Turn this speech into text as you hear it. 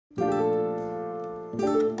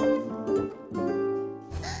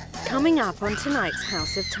Coming up on tonight's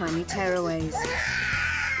House of Tiny Tearaways.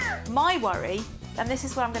 My worry, and this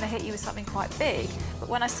is where I'm going to hit you with something quite big, but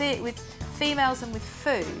when I see it with females and with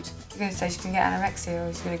food... You're going to say she's going to get anorexia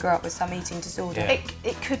or she's going to grow up with some eating disorder? Yeah.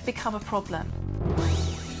 It could become a problem.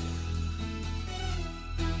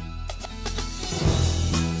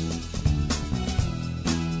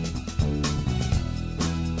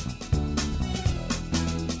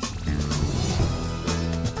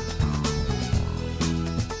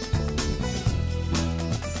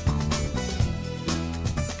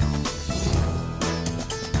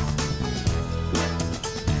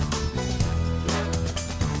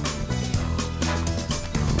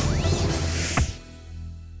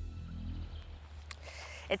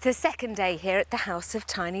 It's the second day here at the House of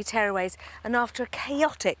Tiny Tearaways, and after a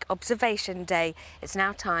chaotic observation day, it's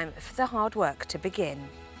now time for the hard work to begin.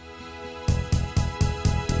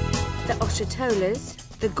 The Oshatolas,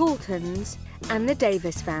 the Galtons and the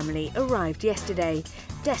Davis family arrived yesterday,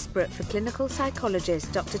 desperate for clinical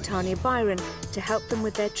psychologist Dr. Tanya Byron to help them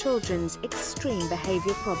with their children's extreme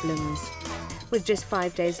behaviour problems. With just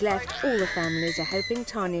 5 days left, all the families are hoping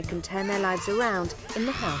Tanya can turn their lives around in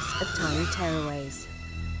the House of Tiny Tearaways.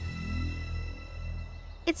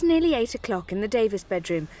 It's nearly 8 o'clock in the Davis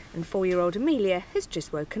bedroom and 4-year-old Amelia has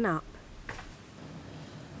just woken up.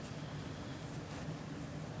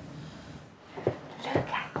 Look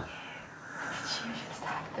at you. You just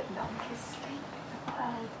have the longest sleep in the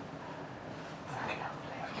world. So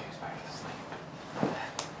lovely. Who's back to sleep?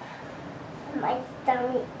 My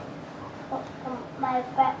stomach, my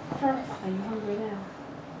breakfast. Are you hungry now?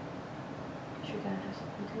 Should we go and have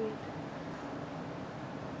something to eat?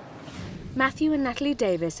 Matthew and Natalie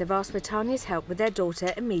Davis have asked for Tanya's help with their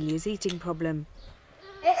daughter Amelia's eating problem.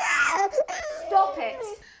 Stop it!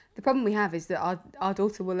 The problem we have is that our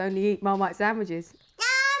daughter will only eat Marmite sandwiches.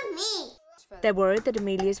 Me. They're worried that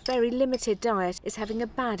Amelia's very limited diet is having a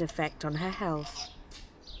bad effect on her health.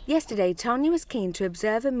 Yesterday, Tanya was keen to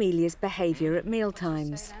observe Amelia's behaviour at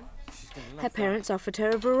mealtimes. Her parents offered her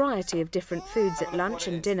a variety of different foods at lunch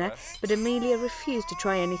and dinner, but Amelia refused to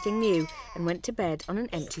try anything new and went to bed on an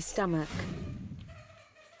empty stomach.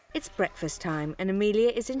 It's breakfast time and Amelia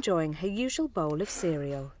is enjoying her usual bowl of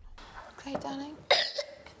cereal. Okay, darling.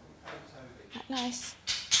 Nice.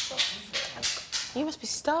 You must be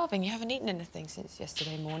starving. You haven't eaten anything since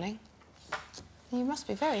yesterday morning. You must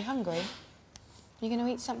be very hungry. You going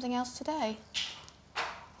to eat something else today?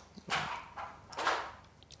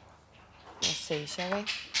 Let's see, shall we?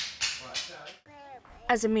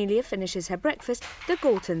 As Amelia finishes her breakfast, the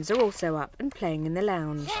Galtons are also up and playing in the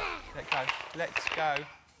lounge. Let go. Let's go.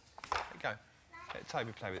 Let go. Let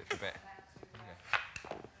Toby play with it for a bit.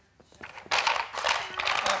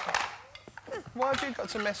 Why have you got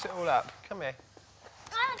to mess it all up? Come here.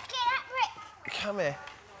 Come here.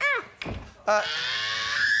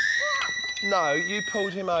 No, you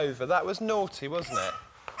pulled him over. That was naughty, wasn't it?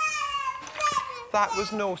 That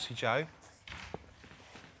was naughty, Joe.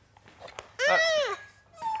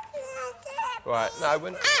 Right, no,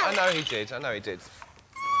 I know he did. I know he did.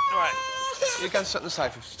 All right, you go and sit on the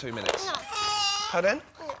sofa for 2 minutes. Pardon?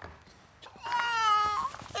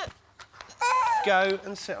 Go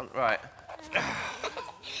and sit on... Right.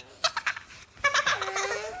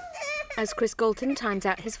 As Chris Galton times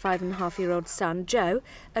out his 5-and-a-half-year-old son, Joe,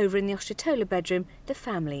 over in the Oshatola bedroom, the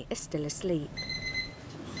family is still asleep.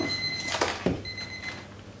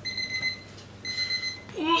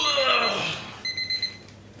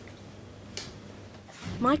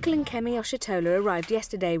 Michael and Kemi Oshatola arrived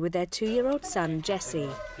yesterday with their 2-year-old son, Jesse.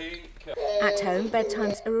 At home,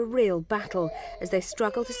 bedtimes are a real battle as they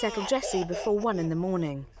struggle to settle Jesse before 1 in the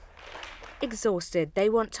morning. Exhausted, they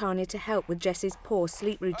want Tanya to help with Jesse's poor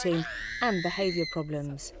sleep routine and behaviour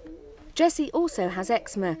problems. Jesse also has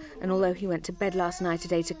eczema, and although he went to bed last night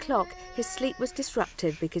at 8 o'clock, his sleep was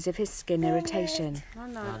disrupted because of his skin irritation.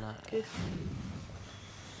 No. Good.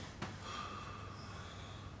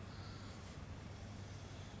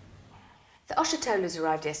 The Oshatolas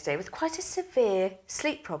arrived yesterday with quite a severe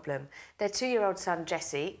sleep problem. Their 2-year-old son,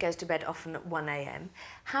 Jesse, goes to bed often at 1 a.m.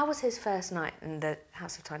 How was his first night in the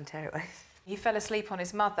House of Tiny Tearaways? He fell asleep on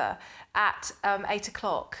his mother at 8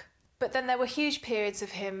 o'clock. But then there were huge periods of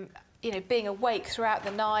him, you know, being awake throughout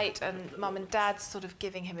the night and Mum and Dad sort of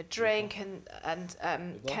giving him a drink and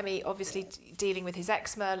Kemi obviously dealing with his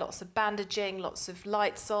eczema, lots of bandaging, lots of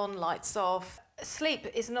lights on, lights off. Sleep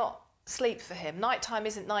is not sleep for him. Nighttime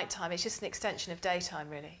isn't nighttime, it's just an extension of daytime,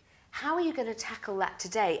 really. How are you going to tackle that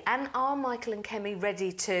today? And are Michael and Kemi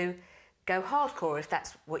ready to go hardcore if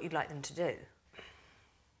that's what you'd like them to do?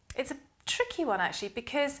 It's a tricky one, actually,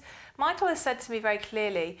 because Michael has said to me very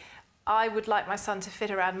clearly, I would like my son to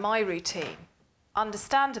fit around my routine.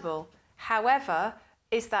 Understandable. However,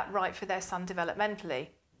 is that right for their son developmentally?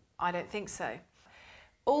 I don't think so.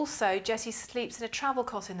 Also, Jesse sleeps in a travel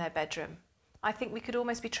cot in their bedroom. I think we could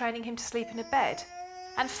almost be training him to sleep in a bed.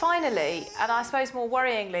 And finally, and I suppose more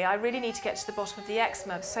worryingly, I really need to get to the bottom of the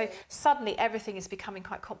eczema, so suddenly everything is becoming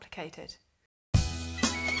quite complicated.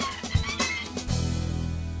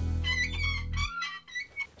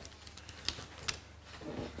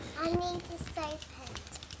 I need to open.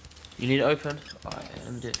 You need it open? Alright,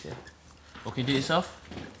 let me do it for you. Or can you do it yourself?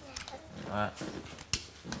 Yeah.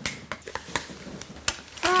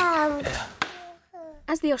 Alright.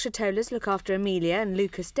 As the Oshatolas look after Amelia and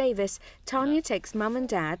Lucas Davis, Tanya takes Mum and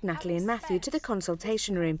Dad, Natalie and Matthew, to the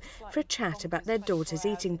consultation room for a chat about their daughter's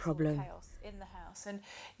eating problem. In the house. And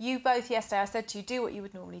you both yesterday, I said to you, do what you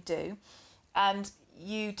would normally do, and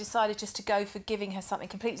you decided just to go for giving her something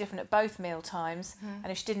completely different at both meal times.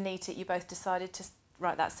 And if she didn't eat it, you both decided to,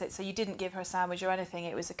 right, that's it. So you didn't give her a sandwich or anything.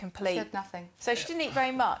 It was a complete... She had nothing. So she didn't eat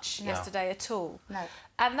very much yesterday at all. No.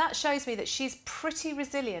 And that shows me that she's pretty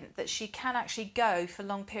resilient, that she can actually go for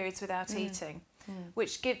long periods without eating,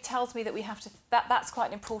 which tells me that we have to... That's quite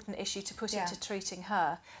an important issue to put into treating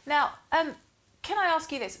her. Now, can I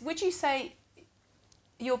ask you this? Would you say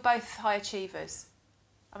you're both high achievers?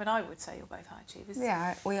 I mean, I would say you're both high achievers.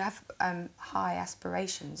 Yeah, we have high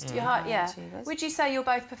aspirations to be High high achievers. Would you say you're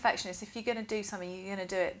both perfectionists? If you're going to do something, you're going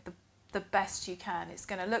to do it the best you can. It's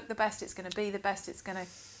going to look the best, it's going to be the best, it's going to...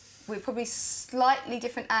 We're probably slightly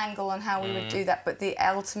different angle on how we would do that, but the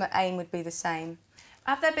ultimate aim would be the same.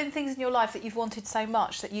 Have there been things in your life that you've wanted so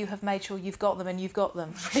much that you have made sure you've got them and you've got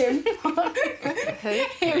them? Him. Who?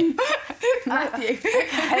 Him. Matthew.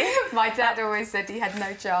 Okay. My dad always said he had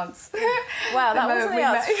no chance. Wow, that wasn't the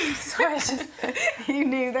answer. Sorry, you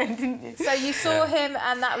knew then, didn't you? So you saw him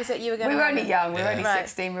and that was it, you were going to... We were only young, we were only Right.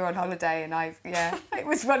 16, we were on holiday, and it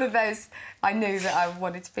was one of those, I knew that I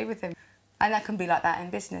wanted to be with him. And that can be like that in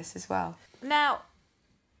business as well. Now,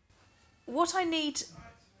 what I need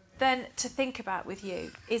then to think about with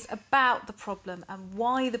you is about the problem and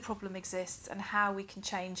why the problem exists and how we can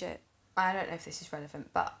change it. I don't know if this is relevant,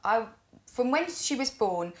 but from when she was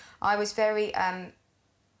born, I was very, I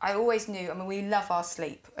always knew, I mean, we love our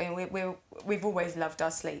sleep. I mean, we've always loved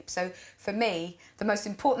our sleep. So for me, the most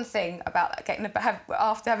important thing about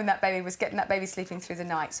after having that baby was getting that baby sleeping through the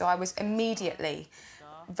night. So I was immediately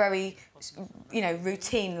very,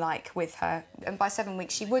 routine-like with her. And by 7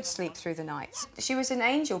 weeks, she would sleep through the night. She was an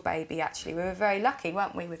angel baby, actually. We were very lucky,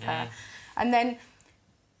 weren't we, with her? And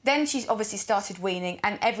then she obviously started weaning,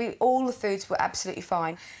 and all the foods were absolutely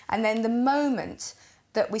fine. And then the moment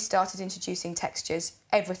that we started introducing textures,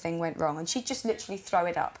 everything went wrong, and she'd just literally throw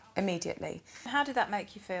it up immediately. How did that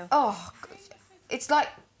make you feel? Oh, it's like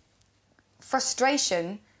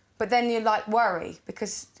frustration, but then you're like worry,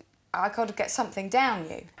 because I got to get something down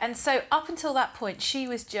you. And so up until that point, she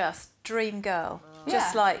was just dream girl.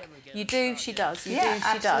 Just like, you do, she does, you do, she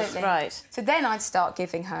absolutely. does, right. So then I'd start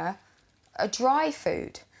giving her a dry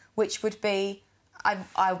food, which would be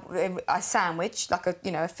a sandwich, like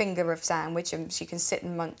a finger of sandwich, and she can sit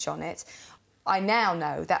and munch on it. I now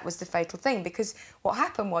know that was the fatal thing, because what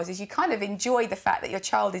happened was you kind of enjoy the fact that your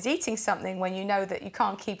child is eating something when you know that you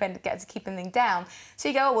can't get to keep anything down. So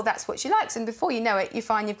you go, oh, well, that's what she likes. And before you know it, you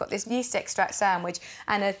find you've got this yeast extract sandwich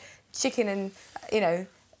and a chicken and,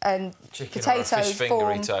 and chicken potato or a fish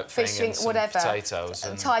fingery type thing and some whatever potatoes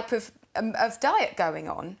and... type of diet going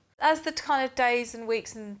on. As the kind of days and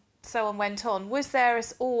weeks and so on went on, was there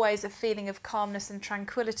always a feeling of calmness and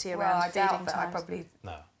tranquility around I feeding doubt that. times? I probably...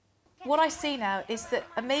 No. What I see now is that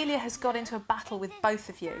Amelia has got into a battle with both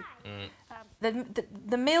of you.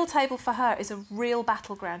 The meal table for her is a real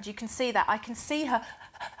battleground. You can see that. I can see her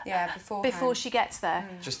before she gets there.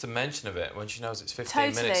 Just the mention of it, when she knows it's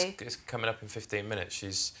 15 Totally. minutes, it's coming up in 15 minutes,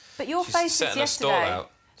 she's But your she's faces setting her stall yesterday,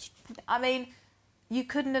 out. I mean, you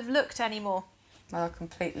couldn't have looked any more. Well,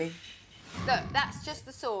 completely. Look, that's just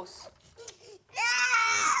the sauce.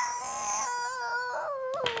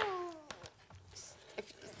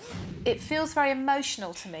 It feels very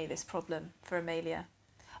emotional to me, this problem for Amelia.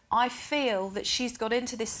 I feel that she's got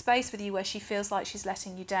into this space with you where she feels like she's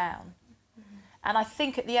letting you down. And I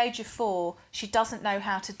think at the age of 4, she doesn't know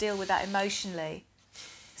how to deal with that emotionally.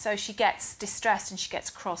 So she gets distressed and she gets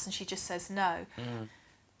cross and she just says no.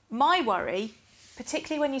 My worry,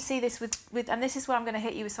 particularly when you see this with and this is where I'm going to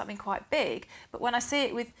hit you with something quite big, but when I see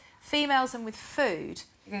it with females and with food...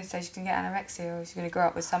 You're going to say she's going to get anorexia, or she's going to grow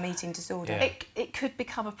up with some eating disorder. Yeah. It could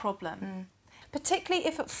become a problem. Particularly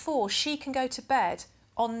if at 4 she can go to bed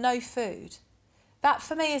on no food. That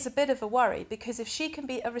for me is a bit of a worry, because if she can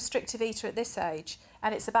be a restrictive eater at this age,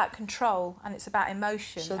 and it's about control and it's about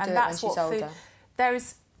emotion, She'll and do it that's when what she's food. older. There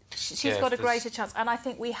is, she's got a greater chance, and I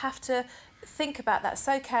think we have to think about that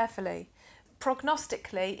so carefully.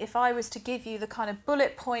 Prognostically, if I was to give you the kind of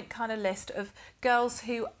bullet point kind of list of girls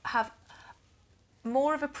who have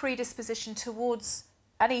more of a predisposition towards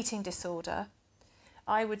an eating disorder,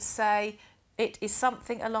 I would say it is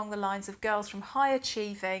something along the lines of girls from high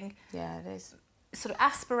achieving, Yeah, it is. sort of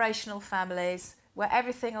aspirational families where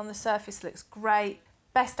everything on the surface looks great,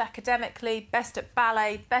 best academically, best at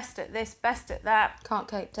ballet, best at this, best at that. Can't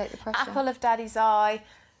take the pressure. Apple of daddy's eye,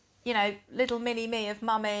 you know, little mini me of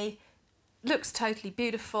mummy, looks totally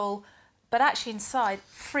beautiful, but actually inside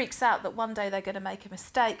freaks out that one day they're going to make a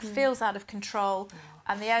mistake, feels out of control,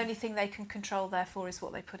 and the only thing they can control, therefore, is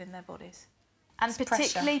what they put in their bodies. And It's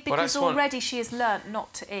particularly pressure. because already she has learnt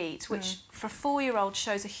not to eat, which for a 4-year-old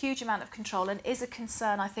shows a huge amount of control and is a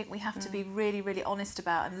concern I think we have to be really, really honest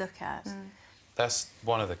about and look at. That's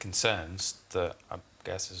one of the concerns that I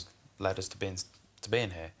guess has led us to being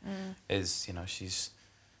here. Is, you know, she's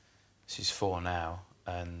 4 now,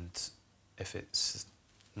 and if it's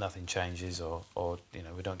nothing changes or you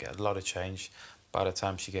know, we don't get a lot of change, by the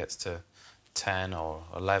time she gets to 10 or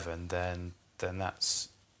 11, then that's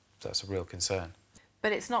a real concern.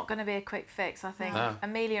 But it's not going to be a quick fix, I think. No.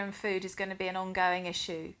 Amelia and food is going to be an ongoing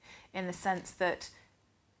issue, in the sense that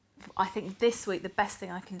I think this week the best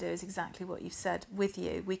thing I can do is exactly what you've said with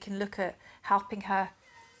you. We can look at helping her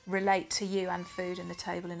relate to you and food and the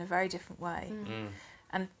table in a very different way.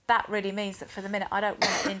 And that really means that for the minute I don't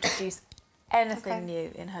want to introduce anything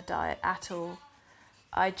new in her diet at all.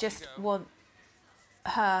 I just want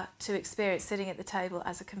her to experience sitting at the table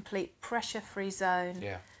as a complete pressure-free zone.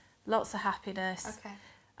 Yeah. Lots of happiness. Okay.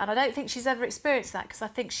 And I don't think she's ever experienced that, because I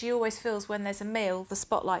think she always feels when there's a meal, the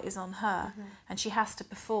spotlight is on her and she has to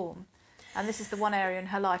perform. And this is the one area in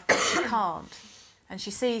her life where she can't. And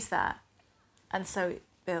she sees that, and so it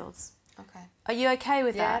builds. Okay. Are you okay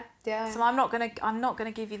with that? Yeah. So I'm not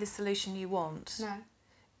gonna give you the solution you want. No.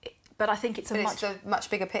 But I think it's It's a much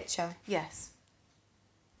bigger picture. Yes.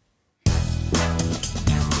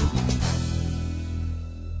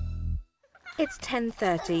 It's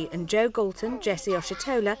 10:30 and Joe Galton, Jessie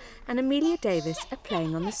Oshitola and Amelia Davis are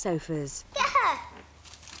playing on the sofas.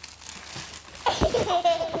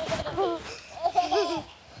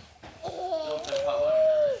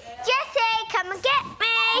 Jessie, come and get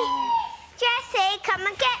me! Jessie, come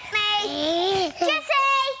and get me!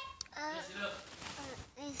 Jessie!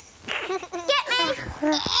 Get me!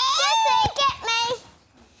 Jessie, get me!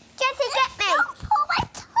 Jessie, get me!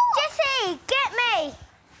 Jessie, get me!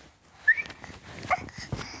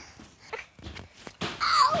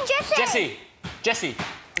 Jessie! Jessie,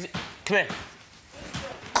 come here.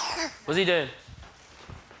 What's he doing?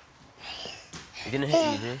 He didn't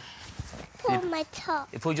hit you, did he? Pull my top.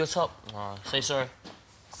 He pulled your top? Oh, say sorry.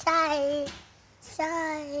 Sorry.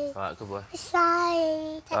 All right, good boy.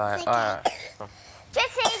 Sorry. All right.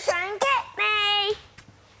 Jessie, try and get me.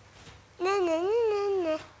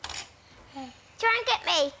 No. Try and get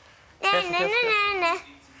me. No.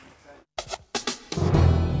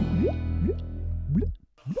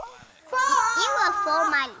 You are 4,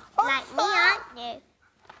 like me, aren't you?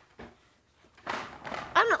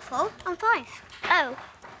 I'm not 4, I'm 5. Oh,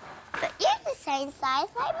 but you're the same size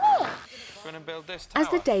like me. We're going to build this tower. As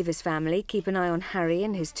the Davis family keep an eye on Harry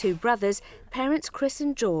and his 2 brothers, parents Chris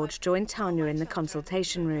and George join Tanya in the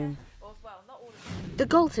consultation room. The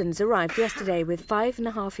Galtons arrived yesterday with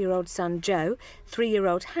 5-and-a-half-year-old son Joe,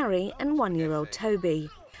 3-year-old Harry and 1-year-old Toby.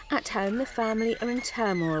 At home, the family are in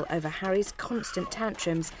turmoil over Harry's constant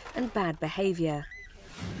tantrums and bad behaviour.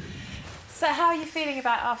 So how are you feeling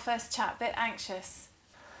about our first chat? Bit anxious?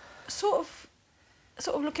 Sort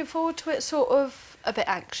of looking forward to it, sort of a bit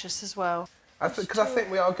anxious as well. Because I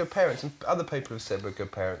think we are good parents, and other people have said we're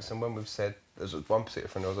good parents, and when we've said, there's one particular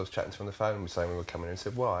friend I was chatting to on the phone, and we were saying we were coming in and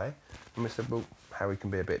said, why? And we said, well, Harry can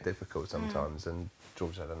be a bit difficult sometimes, and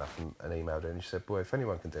George had enough and emailed her, and she said, boy, if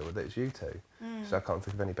anyone can deal with it, it's you two. So I can't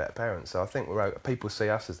think of any better parents. So I think people see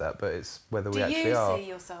us as that, but it's whether we actually are. Do you see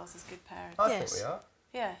yourselves as good parents? I think we are.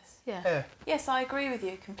 Yes. Yeah. Yes, I agree with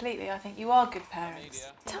you completely. I think you are good parents.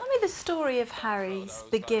 Tell me the story of Harry's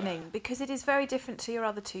beginning, because it is very different to your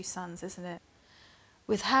other 2 sons, isn't it?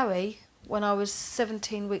 With Harry, when I was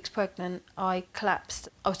 17 weeks pregnant, I collapsed.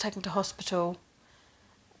 I was taken to hospital.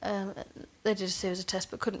 They did a series of tests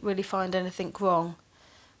but couldn't really find anything wrong.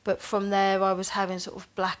 But from there I was having sort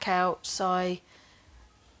of blackouts. I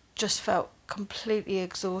just felt completely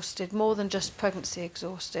exhausted, more than just pregnancy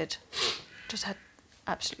exhausted. Just had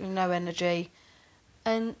absolutely no energy.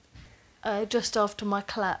 And just after my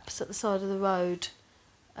collapse at the side of the road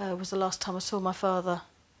was the last time I saw my father.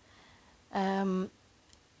 Him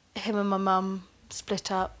and my mum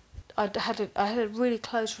split up. I had a really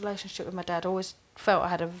close relationship with my dad. I always felt I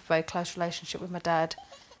had a very close relationship with my dad.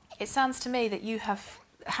 It sounds to me that you have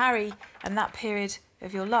Harry and that period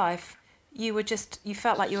of your life, you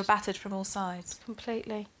felt like you were battered from all sides.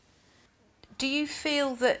 Completely. Do you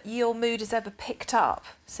feel that your mood has ever picked up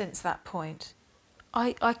since that point?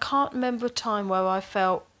 I can't remember a time where I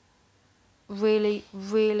felt really,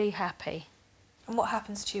 really happy. And what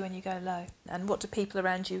happens to you when you go low? And what do people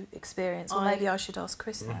around you experience? Or maybe I should ask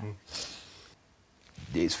Chris that.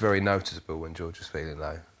 It's very noticeable when George is feeling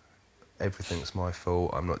low. Everything's my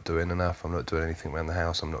fault, I'm not doing enough, I'm not doing anything around the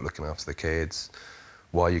house, I'm not looking after the kids.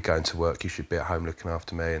 Why are you going to work? You should be at home looking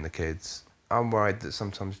after me and the kids. I'm worried that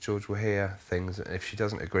sometimes George will hear things, and if she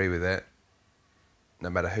doesn't agree with it,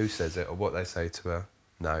 no matter who says it or what they say to her,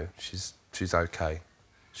 no, she's okay.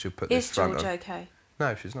 She'll put this front on. Is George okay?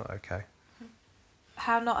 No, she's not okay.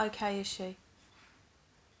 How not okay is she?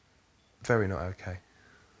 Very not okay.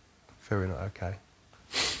 Very not okay.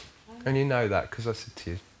 And you know that, because I said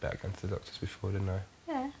to you about going to the doctors before, didn't I?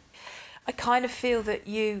 Yeah. I kind of feel that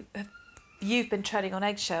you've been treading on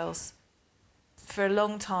eggshells for a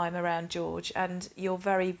long time around George, and you're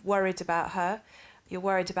very worried about her. You're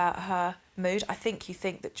worried about her mood. I think you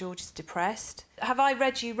think that George is depressed. Have I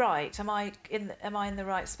read you right? Am I in the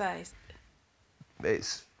right space?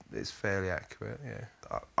 It's fairly accurate,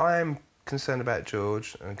 yeah. I am concerned about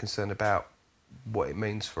George and concerned about what it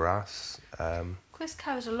means for us. Chris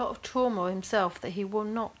carries a lot of trauma himself that he will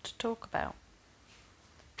not talk about.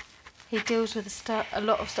 He deals with a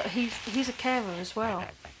lot of stuff. He's a carer as well.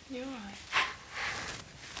 You're right.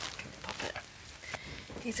 Pop it.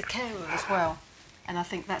 He's a carer as well, and I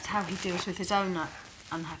think that's how he deals with his own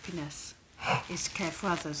unhappiness, is to care for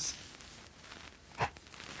others.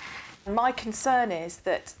 My concern is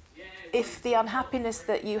that if the unhappiness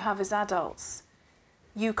that you have as adults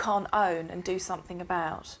you can't own and do something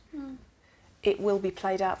about, it will be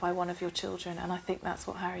played out by one of your children, and I think that's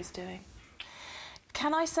what Harry's doing.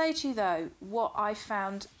 Can I say to you, though, what I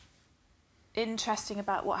found interesting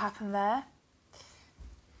about what happened there,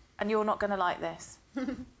 and you're not going to like this, Go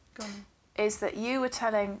on. is that you were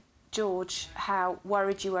telling George how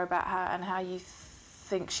worried you were about her and how you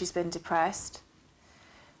think she's been depressed.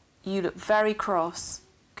 You look very cross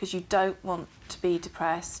because you don't want to be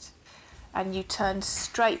depressed, and you turned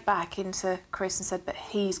straight back into Chris and said, but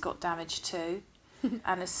he's got damage too.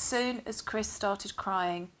 And as soon as Chris started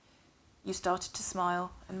crying, you started to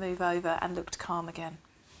smile and move over and looked calm again.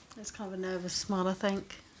 It's kind of a nervous smile, I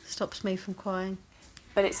think. Stops me from crying.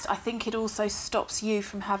 But I think it also stops you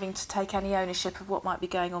from having to take any ownership of what might be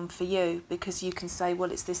going on for you, because you can say,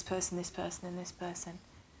 well, it's this person, and this person.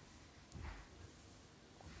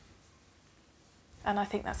 And I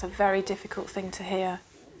think that's a very difficult thing to hear.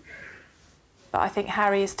 But I think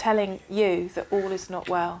Harry is telling you that all is not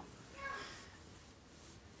well.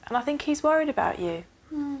 And I think he's worried about you.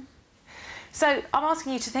 So I'm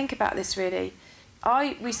asking you to think about this, really.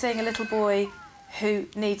 Are we seeing a little boy who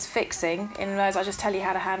needs fixing, in other words, I just tell you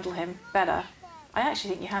how to handle him better? I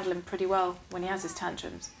actually think you handle him pretty well when he has his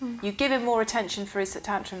tantrums. You give him more attention for his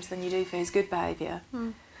tantrums than you do for his good behaviour,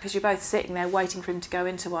 because you're both sitting there waiting for him to go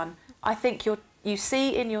into one. I think you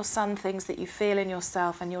see in your son things that you feel in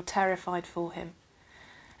yourself, and you're terrified for him.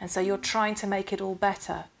 And so you're trying to make it all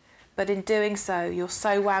better. But in doing so, you're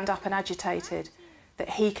so wound up and agitated that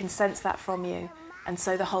he can sense that from you, and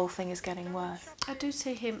so the whole thing is getting worse. I do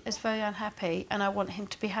see him as very unhappy, and I want him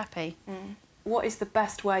to be happy. What is the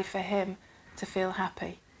best way for him to feel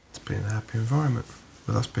happy? It's being a happy environment,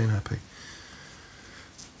 with us being happy.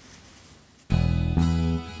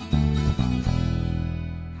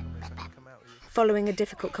 Following a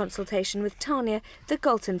difficult consultation with Tanya, the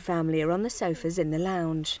Galton family are on the sofas in the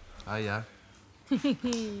lounge. Oh, yeah.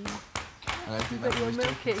 You've got your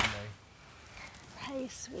milky. Hey,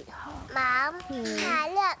 sweetheart. Mum,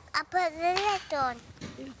 look, I put the lid on.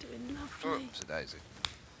 You're doing lovely. Oops, a daisy.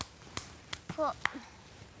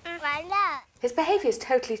 Right, look. His behaviour's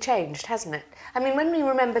totally changed, hasn't it? I mean, when we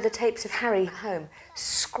remember the tapes of Harry home,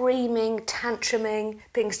 screaming, tantruming,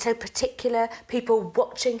 being so particular, people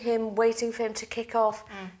watching him, waiting for him to kick off,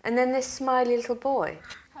 and then this smiley little boy.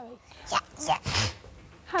 Harry. Yeah.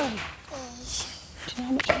 Harry. Do you know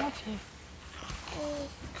how much I love you?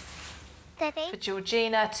 Daddy? For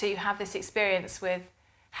Georgina to have this experience with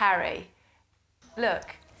Harry,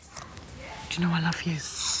 look. Do you know I love you?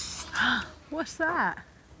 What's that?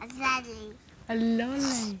 A daddy. A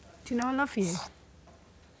lolly. Do you know I love you?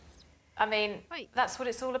 I mean, that's what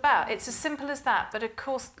it's all about. It's as simple as that. But of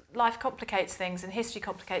course, life complicates things and history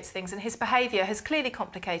complicates things, and his behaviour has clearly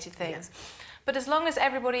complicated things. Yeah. But as long as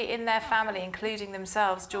everybody in their family, including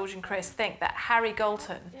themselves, George and Chris, think that Harry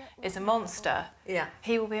Galton is a monster,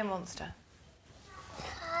 he will be a monster.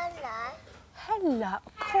 Hello. Hello.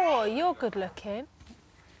 Cool, you're good looking.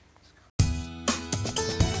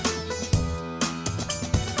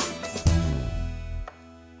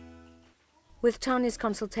 With Tanya's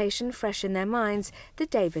consultation fresh in their minds, the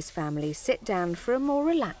Davis family sit down for a more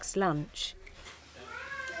relaxed lunch.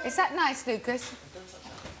 Is that nice, Lucas?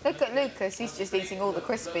 Look at Lucas, he's just eating all the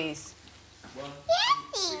Crispies. Yes,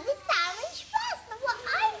 eat the sandwich first. Look what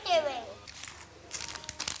I'm doing.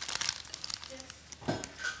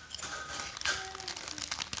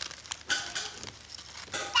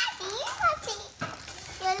 Daddy, you must eat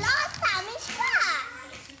your last sandwich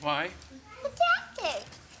first. Why? But you have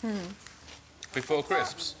to. Before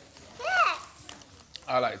crisps? Yes.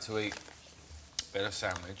 I like to eat a bit of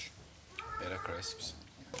sandwich, bit of crisps.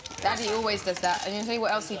 Daddy always does that, and I'll tell you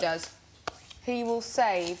what else he does. He will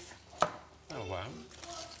save... Oh, wow.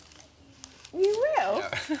 You will?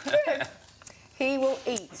 Yeah. He will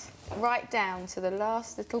eat right down to the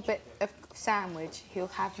last little bit of sandwich. He'll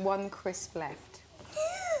have one crisp left.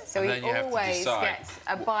 So And he then you have to always decide gets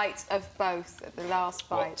a bite of both at the last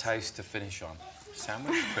bite. What taste to finish on?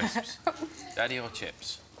 Sandwich or crisps? Daddy or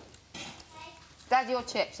chips? Daddy or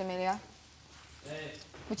chips, Amelia?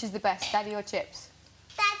 Which is the best, Daddy or chips?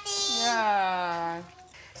 Daddy. Yeah.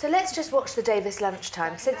 So let's just watch the Davis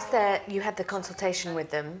lunchtime. Since you had the consultation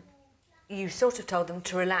with them, you sort of told them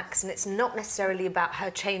to relax, and it's not necessarily about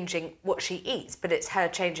her changing what she eats, but it's her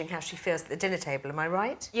changing how she feels at the dinner table. Am I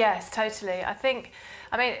right? Yes, totally. I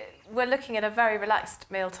mean, we're looking at a very relaxed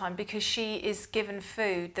mealtime because she is given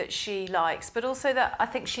food that she likes, but also that I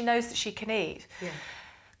think she knows that she can eat. Yeah.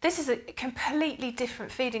 This is a completely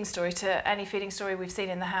different feeding story to any feeding story we've seen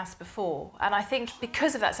in the house before. And I think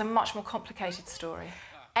because of that, it's a much more complicated story.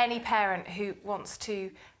 Any parent who wants to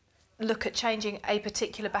look at changing a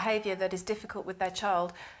particular behaviour that is difficult with their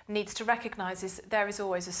child needs to recognise there is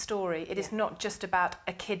always a story. It is not just about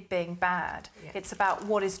a kid being bad. It's about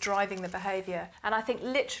what is driving the behaviour. And I think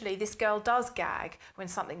literally this girl does gag when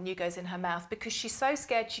something new goes in her mouth because she's so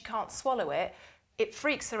scared she can't swallow it. It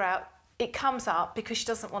freaks her out. It comes up because she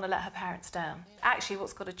doesn't want to let her parents down. Actually,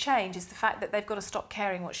 what's got to change is the fact that they've got to stop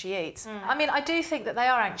caring what she eats. I mean, I do think that they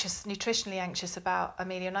are anxious, nutritionally anxious about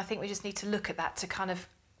Amelia, and I think we just need to look at that to kind of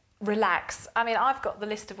relax. I mean, I've got the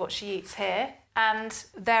list of what she eats here, and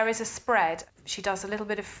there is a spread. She does a little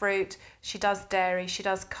bit of fruit, she does dairy, she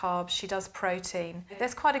does carbs, she does protein.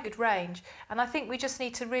 There's quite a good range, and I think we just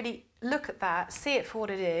need to really look at that, see it for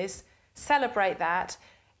what it is, celebrate that,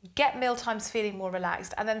 get mealtimes feeling more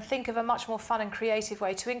relaxed, and then think of a much more fun and creative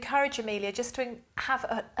way to encourage Amelia just to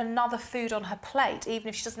have another food on her plate, even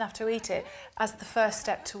if she doesn't have to eat it, as the first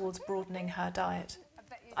step towards broadening her diet.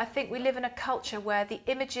 I think we live in a culture where the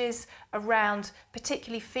images around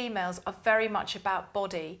particularly females are very much about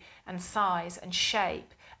body and size and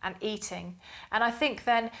shape and eating. And I think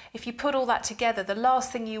then if you put all that together, the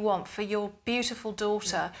last thing you want for your beautiful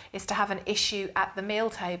daughter is to have an issue at the meal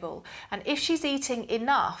table. And if she's eating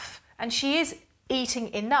enough, and she is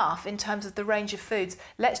eating enough in terms of the range of foods,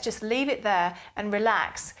 let's just leave it there and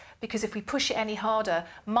relax. Because if we push it any harder,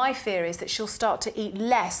 my fear is that she'll start to eat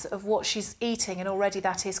less of what she's eating, and already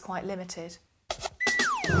that is quite limited.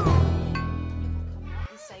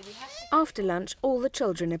 After lunch, all the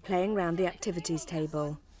children are playing round the activities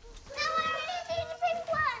table.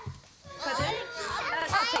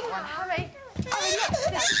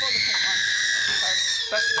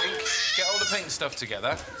 That's pink. Get all the pink stuff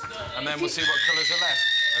together, and then we'll see what colours are left,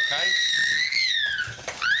 OK?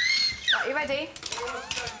 Right, you ready?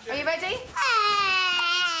 Are you ready?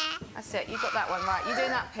 That's it, you got that one right. You're doing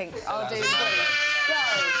that pink, I'll do blue. Go!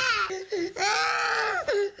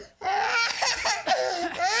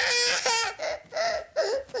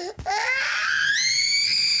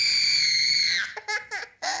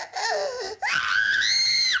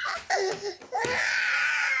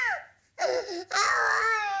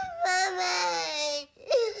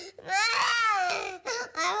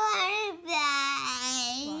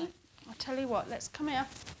 Tell you what, let's come here.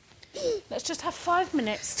 Let's just have 5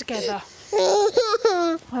 minutes together. All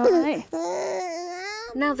right.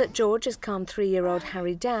 Now that George has calmed 3-year-old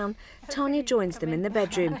Harry down, Tanya joins them in the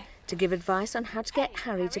bedroom to give advice on how to get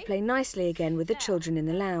Harry to play nicely again with the children in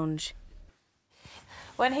the lounge.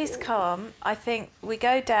 When he's calm, I think we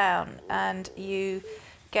go down and you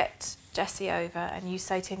get Jessie over and you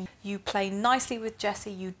say to him, you play nicely with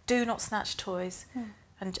Jessie, you do not snatch toys.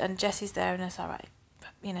 And Jessie's there and it's all right.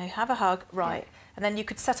 you know, have a hug, right. And then you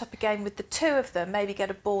could set up a game with the two of them, maybe get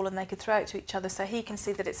a ball and they could throw it to each other so he can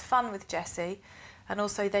see that it's fun with Jessie. And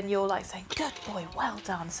also then you're like saying, good boy, well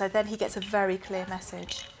done. So then he gets a very clear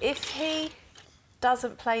message. If he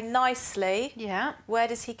doesn't play nicely, where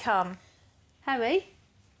does he come? Harry,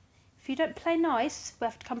 if you don't play nice, we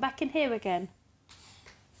have to come back in here again.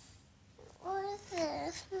 What is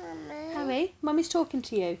this, Mummy? Harry, Mummy's talking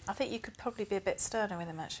to you. I think you could probably be a bit sterner with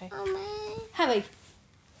him, actually. Mummy. Harry,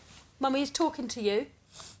 Mummy is talking to you.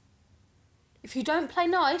 If you don't play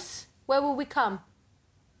nice, where will we come?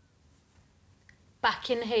 Back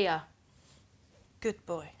in here. Good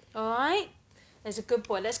boy. All right? There's a good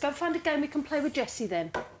boy. Let's go and find a game we can play with Jessie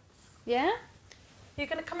then. Yeah? You're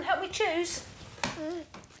going to come and help me choose?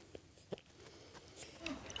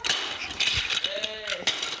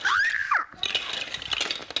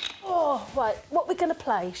 Oh, right. What are we going to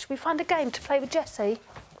play? Should we find a game to play with Jessie?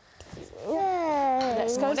 Yeah.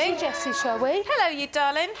 Let's go and see Jessie, shall we? Hello, you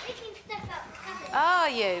darling. Are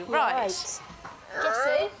you? Right.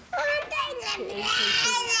 Jessie?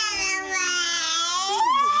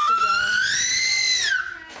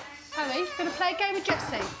 Harry, going to play a game with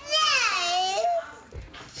Jessie?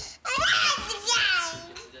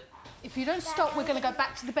 If you don't stop, we're going to go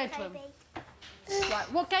back to the bedroom.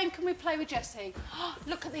 Right, what game can we play with Jessie?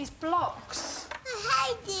 Look at these blocks.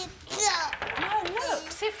 I hate it. No,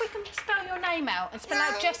 look, see if we can spell your name out and spell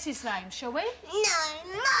out Jessie's name, shall we? No,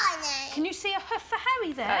 my name. Can you see a hoof for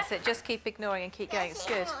Harry there? That's it. Just keep ignoring and keep going. It's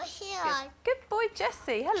good. Good. Good boy,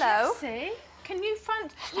 Jessie. Hello. Jessie, can you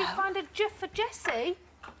find a J for Jessie?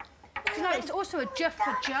 Do you know, it's also a J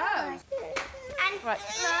for Joe. And, Right.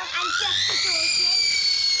 and just for Georgie.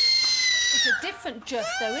 It's a different J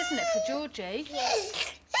though, isn't it, for Georgie?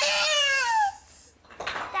 Yes.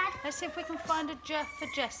 Dad. Let's see if we can find a J for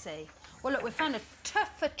Jessie. Well, look, we found a T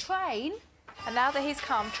for train. And now that he's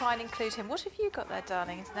come, try and include him. What have you got there,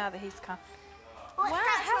 darling? It's now that he's come. What's Wow,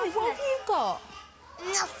 that Harry, for? what have you got?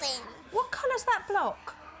 Nothing. What colour's that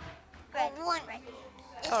block? Red.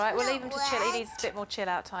 All right, we'll leave him to chill. He needs a bit more chill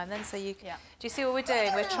out time then. So you, do you see what we're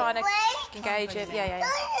doing? We're trying to engage him. Yeah.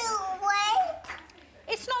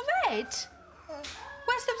 It's not red.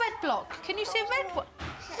 Where's the red block? Can you see a red one?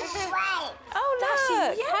 Oh That's a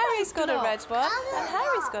look, yellow Harry's got a block. red one, and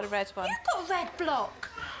Harry's got a red one. You've got a red block.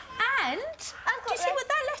 And do you see what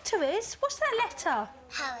that letter is? What's that letter?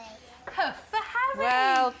 Harry. H for Harry.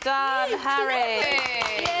 Well done, Harry.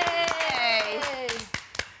 Yay!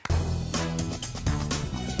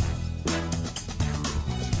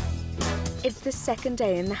 It's the second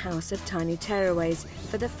day in the House of Tiny Tearaways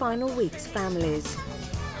for the final week's families.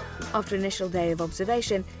 After an initial day of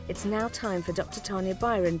observation, it's now time for Dr. Tanya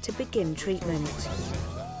Byron to begin treatment.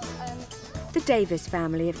 The Davis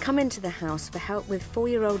family have come into the house for help with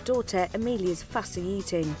 4-year-old daughter Amelia's fussy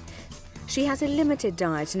eating. She has a limited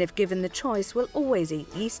diet and if given the choice will always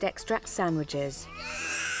eat yeast extract sandwiches.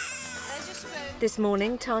 This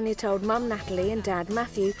morning, Tanya told Mum Natalie and Dad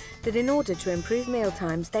Matthew that in order to improve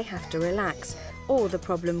mealtimes they have to relax, or the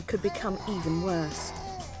problem could become even worse.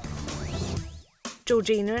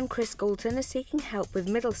 Georgina and Chris Galton are seeking help with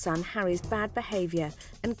middle son Harry's bad behaviour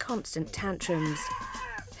and constant tantrums.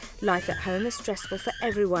 Life at home is stressful for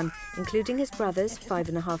everyone, including his brothers,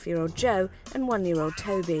 5-and-a-half-year-old Joe and 1-year-old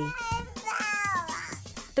Toby.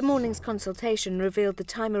 The morning's consultation revealed the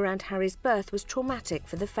time around Harry's birth was traumatic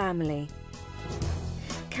for the family.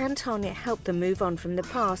 Can Tanya help them move on from the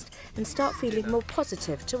past and start feeling more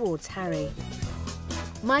positive towards Harry?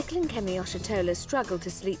 Michael and Kemi Oshitola struggled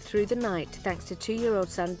to sleep through the night thanks to 2-year-old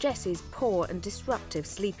son Jesse's poor and disruptive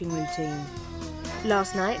sleeping routine.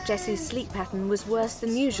 Last night, Jesse's sleep pattern was worse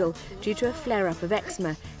than usual due to a flare-up of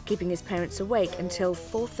eczema, keeping his parents awake until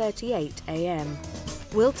 4:38 a.m.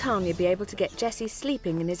 Will Tanya be able to get Jesse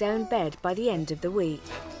sleeping in his own bed by the end of the week?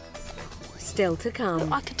 Still to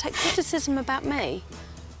come. I can take criticism about me.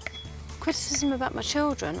 Criticism about my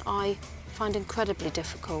children I find incredibly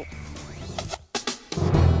difficult.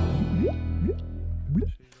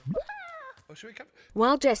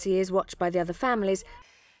 While Jessie is watched by the other families,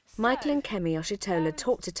 Michael and Kemi Oshitola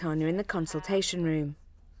talk to Tanya in the consultation room.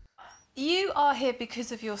 You are here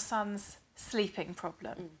because of your son's sleeping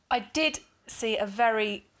problem. I did see a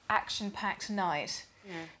very action-packed night.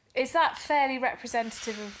 Is that fairly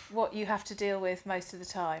representative of what you have to deal with most of the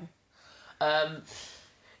time?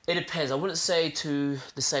 It depends. I wouldn't say to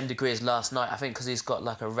the same degree as last night. I think because he's got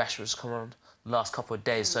like a rash which has come on the last couple of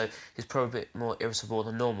days, so he's probably a bit more irritable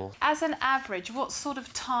than normal. As an average, what sort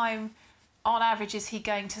of time, on average, is he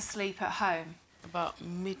going to sleep at home? About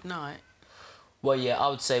midnight. Well, yeah, I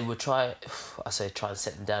would say we'll try. I say try and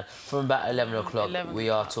set them down from about 11 o'clock. 11 we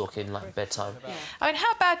are talking like bedtime. Yeah. I mean,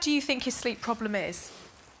 how bad do you think his sleep problem is?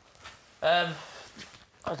 I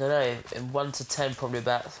don't know. In 1 to 10, probably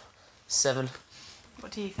about 7.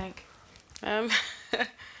 What do you think? I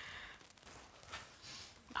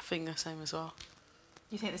think the same as well.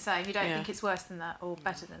 You think the same? You don't think it's worse than that or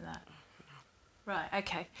better than that? Right,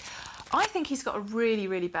 okay. I think he's got a really,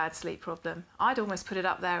 really bad sleep problem. I'd almost put it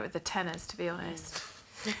up there with the tenors, to be honest.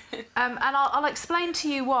 And I'll explain to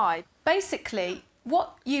you why. Basically,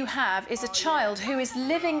 what you have is a child who is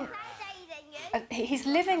living... he's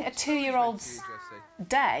living a 2-year-old's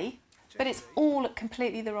day, but it's all at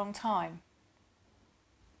completely the wrong time.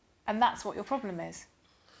 And that's what your problem is.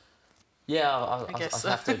 Yeah, I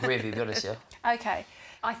have to agree with you, to be honest, yeah. OK.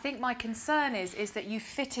 I think my concern is that you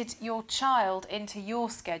fitted your child into your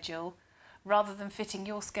schedule rather than fitting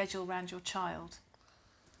your schedule around your child.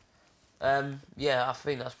 Yeah, I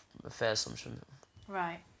think that's a fair assumption.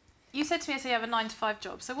 Right. You said to me yesterday you have a 9 to 5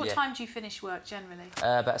 job, so what time do you finish work generally?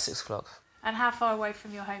 About 6 o'clock. And how far away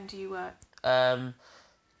from your home do you work?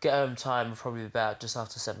 Get home time probably about just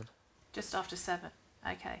after 7. Just after 7,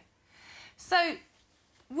 OK. So,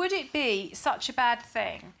 would it be such a bad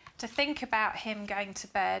thing to think about him going to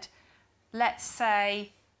bed, let's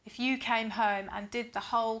say, if you came home and did the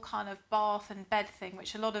whole kind of bath and bed thing,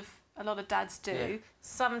 which a lot of dads do,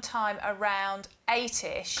 sometime around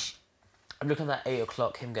 8ish. I'm looking at 8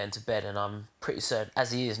 o'clock, him going to bed, and I'm pretty certain,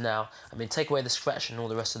 as he is now, I mean, take away the scratch and all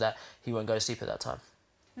the rest of that, he won't go to sleep at that time.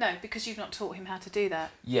 No, because you've not taught him how to do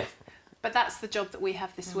that. Yeah. But that's the job that we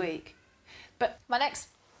have this week. But my next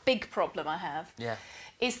big problem I have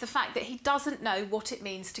is the fact that he doesn't know what it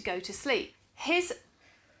means to go to sleep. His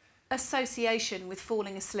association with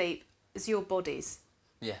falling asleep is your body's.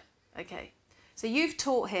 Yeah. OK. So you've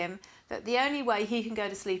taught him that the only way he can go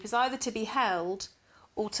to sleep is either to be held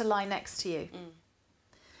or to lie next to you.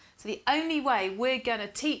 So the only way we're going to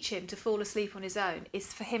teach him to fall asleep on his own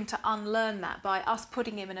is for him to unlearn that by us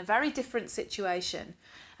putting him in a very different situation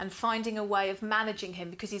and finding a way of managing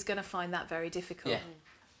him, because he's going to find that very difficult.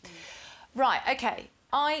 Yeah. Right, OK.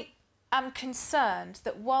 I am concerned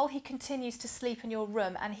that while he continues to sleep in your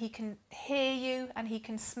room and he can hear you and he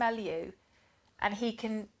can smell you and he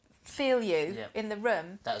can feel you in the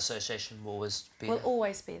room... That association will always be there. there. Will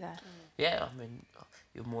always be there. Yeah, I mean,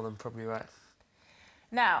 you're more than probably right.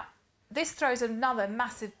 Now, this throws another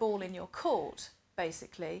massive ball in your court,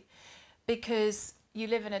 basically, because you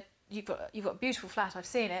live in a... You've got a beautiful flat, I've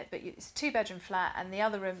seen it, but it's a 2-bedroom flat, and the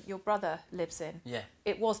other room your brother lives in. Yeah.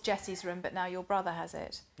 It was Jesse's room, but now your brother has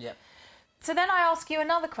it. Yeah. So then I ask you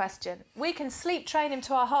another question. We can sleep train him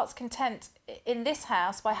to our heart's content in this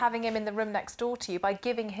house by having him in the room next door to you, by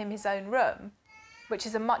giving him his own room, which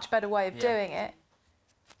is a much better way of doing it.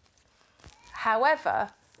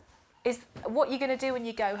 However, is what you're going to do when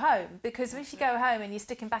you go home, because if you go home and you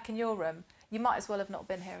stick him back in your room, you might as well have not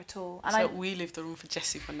been here at all. And so we leave the room for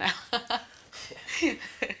Jesse for now.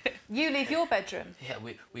 You leave your bedroom? Yeah,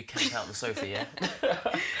 we camp out on the sofa, yeah.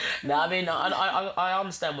 No, I mean, I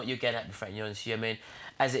understand what you're getting at, to be frankly honest. I mean,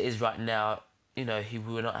 as it is right now, you know, he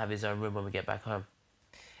will not have his own room when we get back home.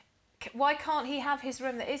 Why can't he have his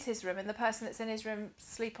room that is his room and the person that's in his room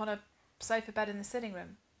sleep on a sofa bed in the sitting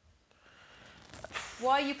room?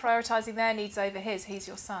 Why are you prioritising their needs over his? He's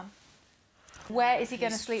your son. Where is he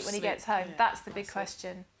going to sleep when he gets home? Yeah, that's the big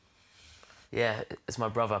question. Yeah, it's my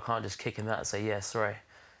brother. I can't just kick him out and say, yeah, sorry.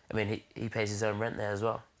 I mean, he pays his own rent there as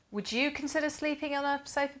well. Would you consider sleeping on a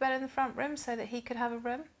sofa bed in the front room so that he could have a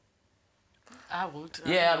room? I would.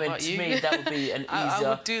 Yeah, I mean, to me, that would be an easier... I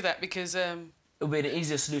would do that because... it would be an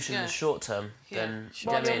easier solution in the short term than...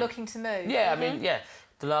 While you're looking to move? Yeah, I mean, yeah.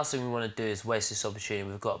 The last thing we want to do is waste this opportunity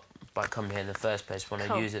we've got by coming here in the first place. We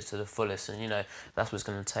want to use it to the fullest, and, you know, that's what it's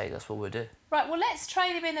going to take. That's what we'll do. Right, well, let's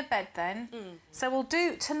train him in a bed then. So we'll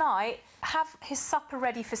do tonight, have his supper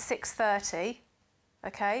ready for 6:30,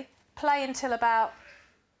 OK? Play until about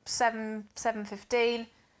 7:15.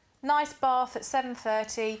 Nice bath at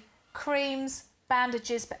 7:30. Creams,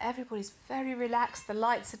 bandages, but everybody's very relaxed. The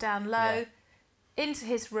lights are down low. Yeah. Into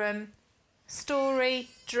his room. Story,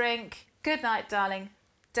 drink, good night, darling,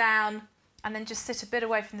 down, and then just sit a bit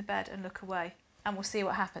away from the bed and look away, and we'll see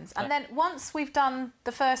what happens. And then once we've done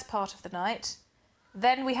the first part of the night,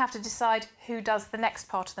 then we have to decide who does the next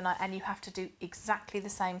part of the night, and you have to do exactly the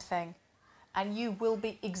same thing. And you will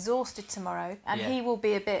be exhausted tomorrow, and he will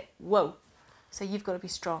be a bit, whoa. So you've got to be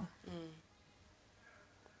strong.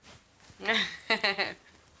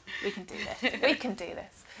 We can do this. We can do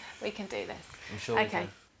this. We can do this. I'm sure we can.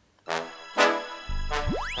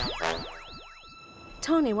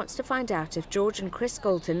 Tanya wants to find out if George and Chris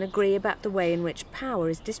Galton agree about the way in which power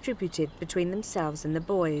is distributed between themselves and the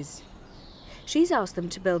boys. She's asked them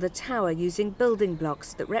to build a tower using building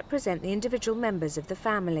blocks that represent the individual members of the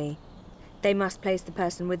family. They must place the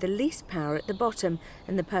person with the least power at the bottom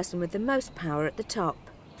and the person with the most power at the top.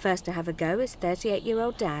 First to have a go is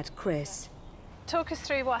 38-year-old dad, Chris. Talk us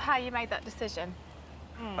through how you made that decision.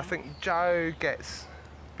 I think Joe gets,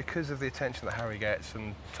 because of the attention that Harry gets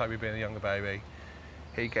and Toby being a younger baby,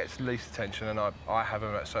 he gets least attention, and I have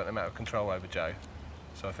a certain amount of control over Joe.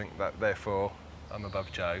 So I think that, therefore, I'm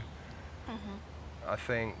above Joe. I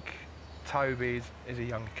think Toby is a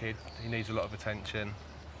younger kid. He needs a lot of attention.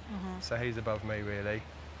 So he's above me, really.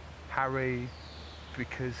 Harry,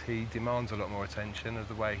 because he demands a lot more attention of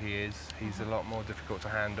the way he is, he's a lot more difficult to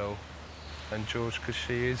handle. And George, because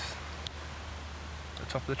she is at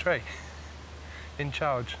the top of the tree, in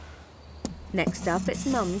charge. Next up, it's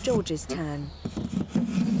Mum George's turn.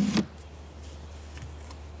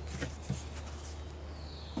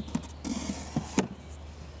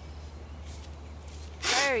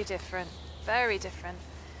 Very different, very different.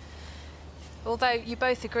 Although you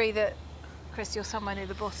both agree that, Chris, you're somewhere near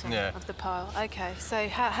the bottom of the pile. OK, so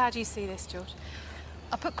how do you see this, George?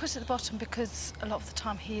 I put Chris at the bottom because a lot of the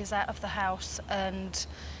time he is out of the house and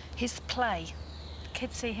his play.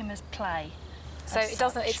 Kids see him as play. So it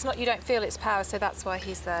doesn't, it's not, you don't feel it's power, so that's why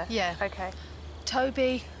he's there? Yeah. OK.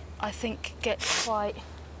 Toby, I think, gets quite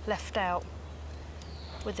left out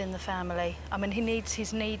within the family. I mean, he needs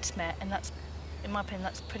his needs met, and that's, in my opinion,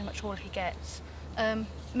 that's pretty much all he gets.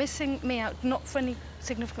 Missing me out, not for any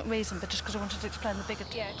significant reason, but just because I wanted to explain the bigger...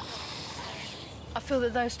 Yeah. I feel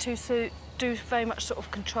that those two do very much sort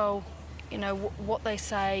of control, you know, what they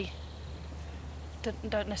say,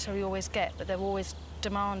 don't necessarily always get, but they're always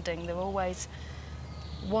demanding, they're always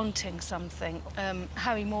wanting something.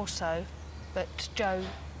 Harry more so, but Joe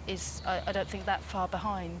is, I don't think, that far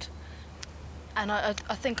behind. And I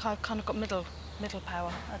think I've kind of got middle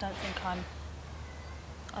power. I don't think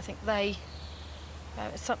I think they...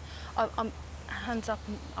 I'm hands up,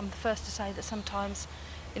 I'm the first to say that sometimes,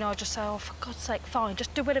 you know, I just say, oh, for God's sake, fine,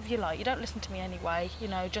 just do whatever you like. You don't listen to me anyway, you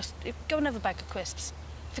know, just go and have a bag of crisps.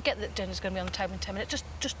 Forget that dinner's going to be on the table in 10 minutes.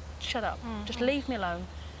 Just shut up. Just leave me alone,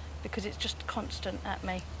 because it's just constant at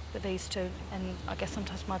me with these two. And I guess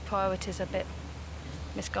sometimes my priorities are a bit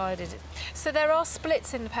misguided. So there are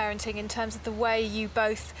splits in the parenting in terms of the way you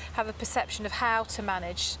both have a perception of how to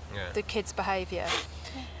manage the kids' behaviour.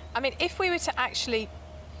 I mean, if we were to actually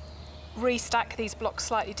restack these blocks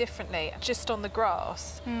slightly differently, just on the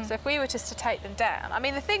grass, so if we were just to take them down, I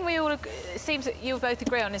mean, the thing we all, it seems that you both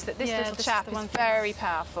agree on is that this little chap is very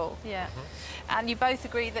powerful. Yeah. And you both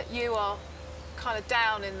agree that you are kind of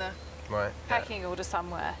down in the pecking order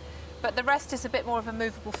somewhere, but the rest is a bit more of a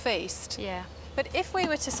movable feast. Yeah. But if we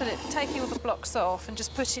were to sort of taking all the blocks off and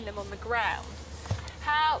just putting them on the ground,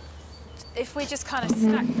 how... If we just kind of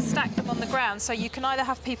stack them on the ground, so you can either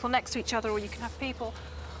have people next to each other or you can have people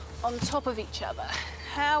on top of each other,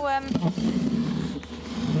 how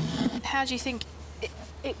do you think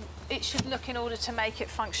it should look in order to make it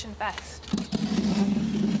function best?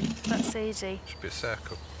 That's easy. Should be a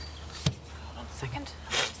circle. Hold on a second.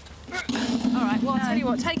 All right, well, I'll tell you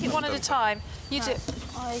what, take it one at a time. You do.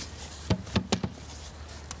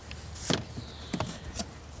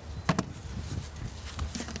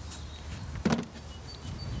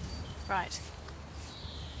 Right.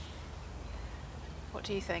 What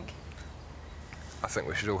do you think? I think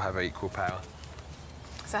we should all have equal power.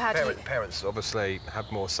 So how do you... Parents obviously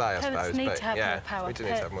have more say, I suppose. Parents need to have more power. We do need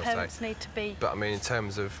to have more say. Parents need to be... But I mean, in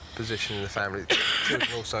terms of position in the family,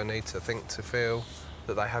 children also need to feel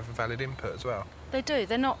that they have a valid input as well. They do.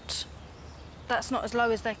 They're not... That's not as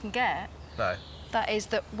low as they can get. No. That is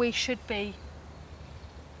that we should be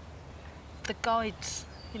the guides.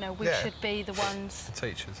 You know, we should be the ones... The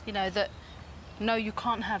teachers. You know, that, no, you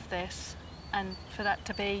can't have this, and for that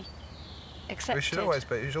to be accepted. We should always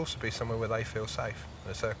be, it should also be somewhere where they feel safe,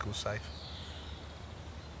 the circle's safe.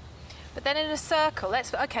 But then in a circle,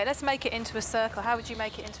 let's make it into a circle. How would you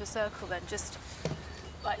make it into a circle then? Just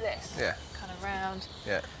like this? Yeah. Kind of round.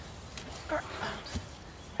 Yeah. Round.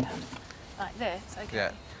 Like this, OK.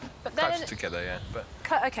 Yeah. But then closer together, yeah. But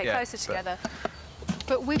OK, closer together.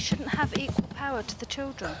 But we shouldn't have equal power to the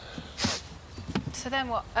children. So then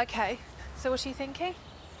what? OK. So what are you thinking?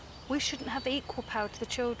 We shouldn't have equal power to the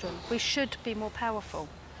children. We should be more powerful.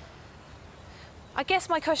 I guess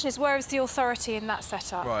my question is, where is the authority in that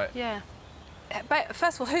setup? Right. Yeah. But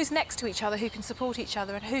first of all, who's next to each other, who can support each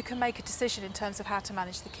other, and who can make a decision in terms of how to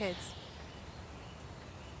manage the kids?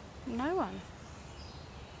 No one.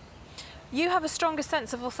 You have a stronger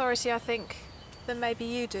sense of authority, I think, than maybe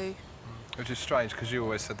you do. Which is strange, because you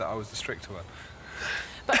always said that I was the stricter one.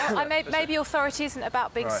 But maybe authority isn't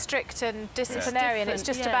about being strict and disciplinarian. It's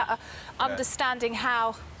just about understanding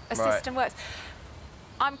how a system works.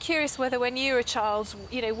 I'm curious whether when you were a child,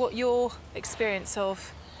 you know, what your experience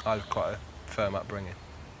of... I had quite a firm upbringing.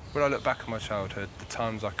 When I look back at my childhood, the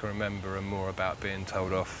times I can remember are more about being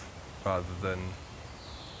told off rather than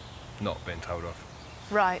not being told off.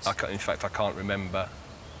 Right. In fact, I can't remember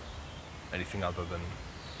anything other than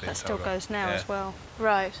being That still told goes off. now as well.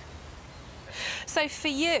 Right. So for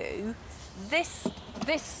you, this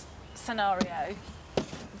scenario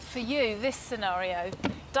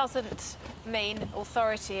doesn't mean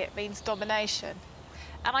authority, it means domination.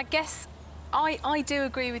 And I guess I do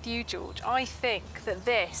agree with you, George. I think that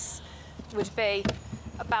this would be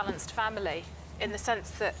a balanced family in the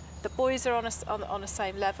sense that the boys are on a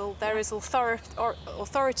same level. There is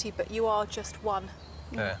authority, but you are just one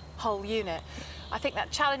whole unit. I think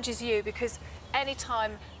that challenges you because any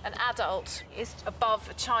time an adult is above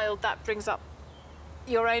a child, that brings up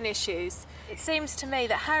your own issues. It seems to me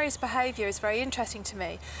that Harry's behaviour is very interesting to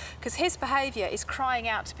me because his behaviour is crying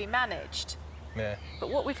out to be managed. Yeah. But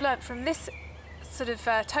what we've learnt from this sort of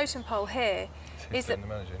totem pole here is that... He's doing the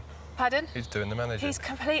managing. Pardon? He's doing the managing. He's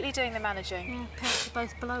completely doing the managing. Yeah, parents are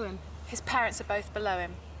both below him. His parents are both below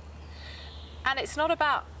him. And it's not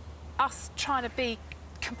about us trying to be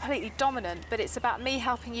completely dominant, but it's about me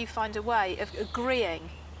helping you find a way of agreeing.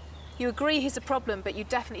 You agree he's a problem, but you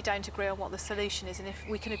definitely don't agree on what the solution is. And if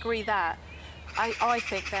we can agree that, I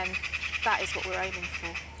think then that is what we're aiming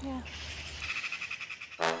for. Yeah.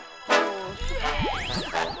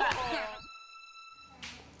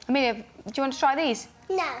 Amelia, do you want to try these?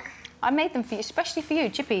 No. I made them for you, especially for you,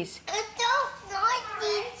 chippies. I don't like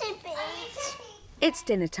these chippies. It's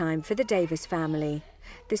dinner time for the Davis family.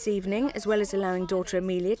 This evening, as well as allowing daughter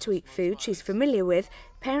Amelia to eat food she's familiar with,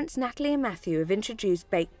 parents Natalie and Matthew have introduced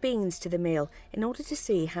baked beans to the meal in order to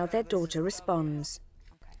see how their daughter responds.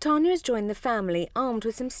 Tanya has joined the family armed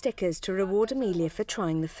with some stickers to reward Amelia for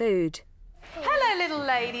trying the food. Hello, little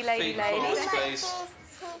lady.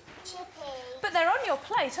 But they're on your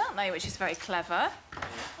plate, aren't they? Which is very clever.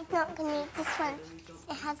 I'm not going to eat this one.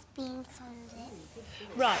 It has beans on it.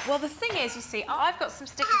 Right, well, the thing is, you see, I've got some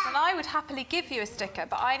stickers and I would happily give you a sticker,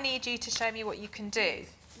 but I need you to show me what you can do.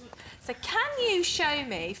 So can you show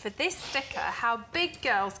me, for this sticker, how big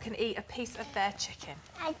girls can eat a piece of their chicken?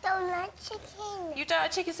 I don't like chicken. You don't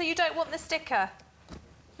like chicken, so you don't want the sticker?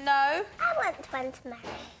 No? I want one tomorrow.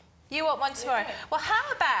 You want one tomorrow? Well,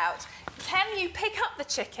 how about, can you pick up the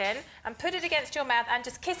chicken and put it against your mouth and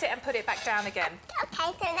just kiss it and put it back down again? Okay,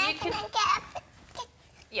 so now can I get a...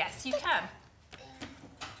 Yes, you can.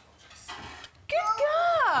 Good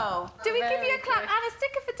girl! Do we give you a clap and a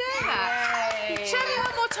sticker for doing that? Yay. Show me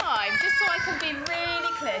one more time, just so I can be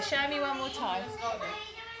really clear. Show me one more time.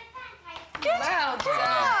 Good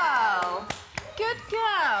girl! Good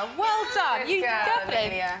girl. Well done. Good girl, definitely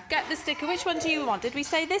Amelia. get the sticker. Which one do you want? Did we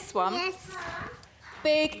say this one? Yes.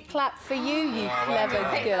 Big clap for you, you clever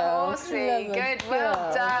girl. Horsey. Clever Good, girl.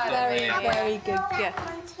 well done. Very, Amelia. very good girl.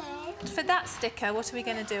 One too. For that sticker, what are we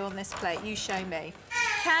going to do on this plate? You show me.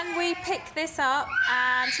 Can we pick this up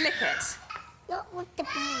and lick it? Not with the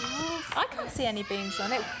beans. I can't see any beans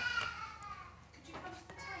on it.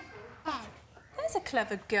 There. There's a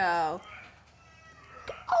clever girl.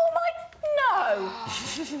 Oh my... No!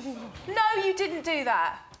 No, you didn't do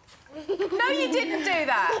that. No, you didn't do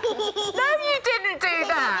that. No, you didn't do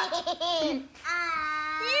that.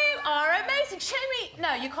 You are amazing. Show me...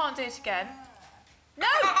 No, you can't do it again. No!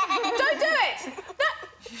 Don't do it! No.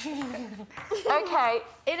 OK,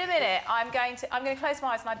 in a minute, I'm going to close my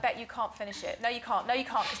eyes and I bet you can't finish it. No, you can't. No, you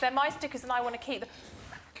can't, because they're my stickers and I want to keep them.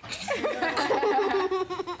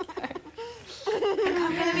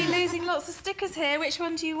 I'm going to be losing lots of stickers here. Which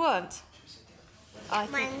one do you want? I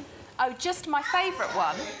think... Oh, just my favourite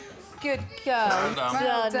one. Good girl.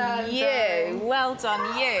 Well done, you. Well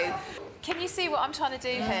done, you. Can you see what I'm trying to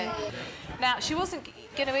do here? Now, she wasn't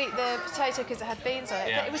going to eat the potato because it had beans on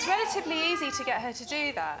it, but it was relatively easy to get her to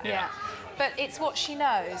do that. Yeah. But it's what she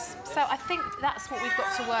knows. So I think that's what we've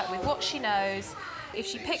got to work with, what she knows. If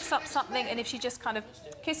she picks up something and if she just kind of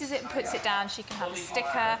kisses it and puts it down, she can have a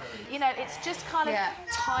sticker. You know, it's just kind of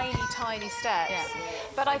tiny, tiny steps. Yeah.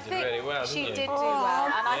 But I think really well, she didn't did you? do well,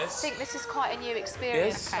 and I think this is quite a new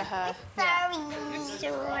experience for her. It's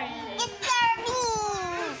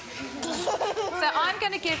So I'm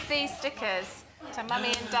going to give these stickers So Mummy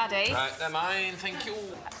and Daddy. Right, they're mine, thank you.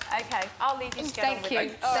 Okay, I'll leave you to get on with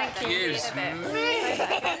it. Thank you.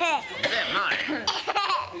 They're mine.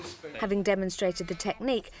 Having demonstrated the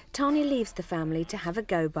technique, Tanya leaves the family to have a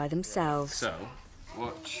go by themselves. So,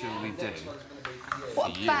 what shall we do?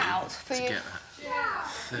 What about for you? To get that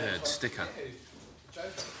third sticker.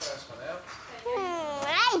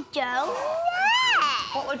 Hey, Joe.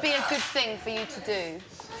 What would be a good thing for you to do?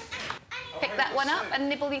 Pick that one up and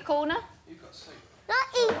nibble your corner? Not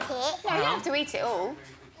eat it. No, you don't have to eat it all.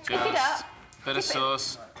 Pick it up. Bit of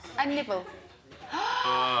sauce. And nibble.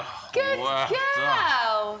 Oh, Good well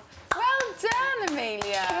girl! Well done,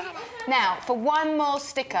 Amelia. Now, for one more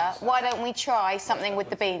sticker, why don't we try something with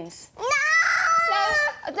the beans? No! No,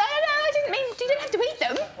 I didn't mean you didn't have to eat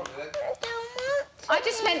them. I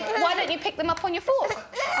just meant, why don't you pick them up on your fork?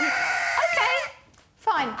 Okay,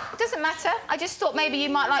 fine. It doesn't matter. I just thought maybe you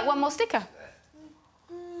might like one more sticker.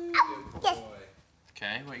 Yes.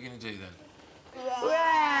 Okay, what are you going to do then?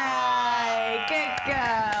 Right, good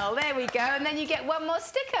girl. There we go. And then you get one more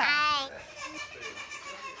sticker.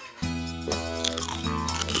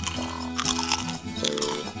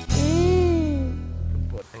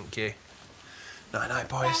 Thank you. Night-night,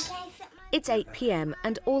 boys. It's 8 p.m.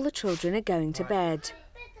 and all the children are going to bed.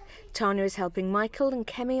 Tanya is helping Michael and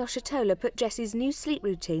Kemi Oshatola put Jessie's new sleep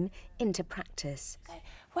routine into practice.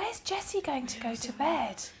 Where's Jessie going to go to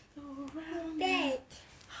bed? Bed.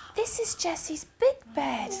 This is Jessie's big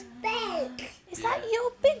bed. Bed. Is that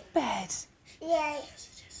your big bed?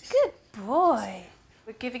 Yes. Good boy.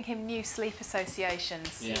 We're giving him new sleep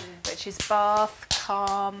associations, which is bath,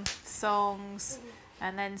 calm, songs,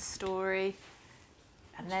 and then story,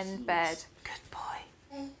 and then bed. Good boy.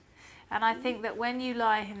 And I think that when you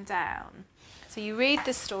lie him down, so you read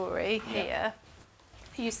the story here,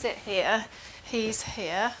 you sit here, he's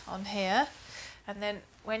here, on here, and then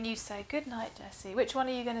when you say good night, Jessie, which one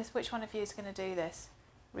of you is going to do this?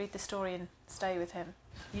 Read the story and stay with him.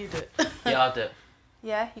 You do it. Yeah, I'll do it.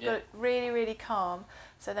 Yeah, you got it really, really calm.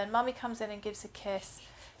 So then Mummy comes in and gives a kiss,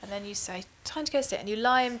 and then you say, time to go sit, and you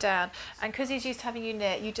lie him down. And because he's used to having you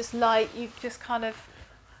near, you just kind of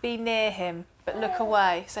be near him, but look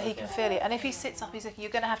away so he can feel it. And if he sits up, he's looking,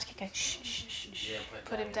 you're going to have to keep going, shh, shh, shh, shh,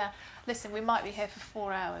 put him down. Listen, we might be here for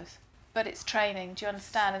 4 hours, but it's training, do you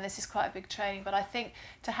understand? And this is quite a big training, but I think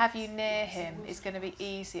to have you near him is going to be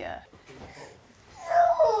easier.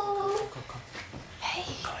 Hey.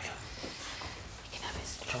 You can have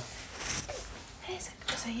his...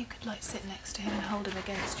 So you could like sit next to him and hold him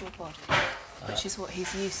against your body, which is what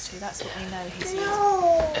he's used to. That's what we know he's used to.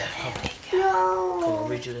 There we go. Come on, I'll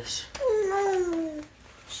read you this.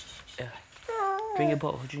 Yeah. Drink your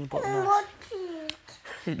bottle nice.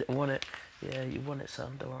 You don't want it? Yeah, you want it,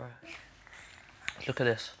 son, don't worry. Look at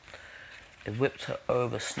this. It whipped her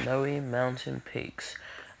over snowy mountain peaks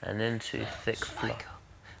and into thick fluff.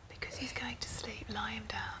 Because he's going to sleep, lie him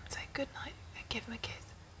down, say good night and give him a kiss.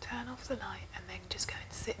 Turn off the light and then just go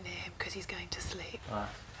and sit near him because he's going to sleep. Alright,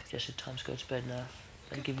 Jessie, time to go to bed now.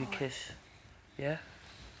 Let me give you a kiss. Yeah?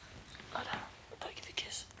 Lie down. Don't give you a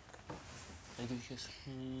kiss. Let me give you a kiss.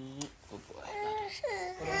 Good boy.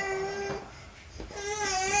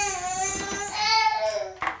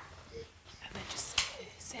 And then just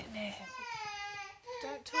sit near him.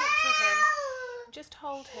 Don't talk to him. Just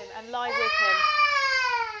hold him and lie with him.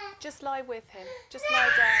 Just lie with him. Just lie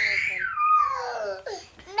down with him.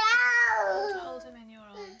 No! Hold him in your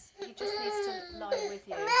arms. He just needs to lie with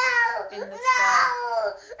you in the No! sky.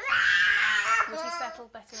 Would he settle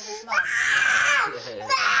better with his mum? I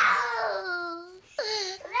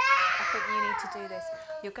think you need to do this.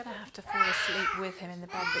 You're going to have to fall asleep with him in the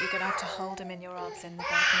bed, but you're going to have to hold him in your arms in the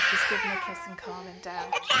bed and just give him a kiss and calm him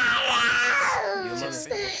down. Your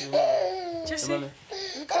mummy. Jessie.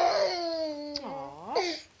 Aww.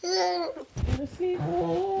 Are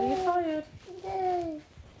you tired?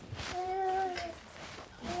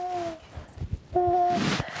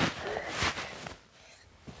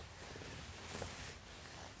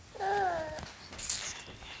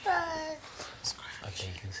 Okay,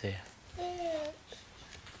 you can see.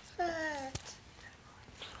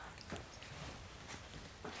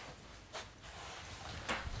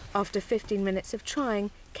 After 15 minutes of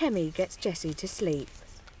trying, Kemi gets Jessie to sleep.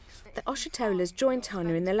 The Oshatolas join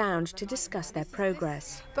Tanya in the lounge to discuss their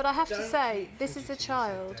progress. But I have to say, this is a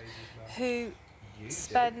child who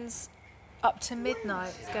spends up to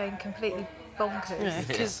midnight going completely bonkers. Yeah,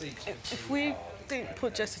 because if we didn't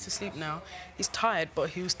put Jesse to sleep now, he's tired, but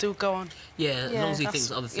he will still go on. Yeah, as long as he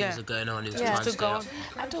thinks other things are going on, he'll try and still stay go up.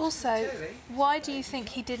 on. And also, why do you think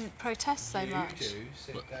he didn't protest so much?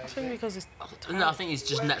 I think because he's tired. No, I think he's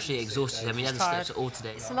just naturally exhausted. I mean, he hasn't slept at all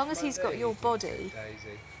today. So long as he's got your body,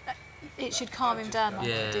 it should calm him down like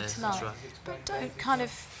it did tonight. That's right. But don't kind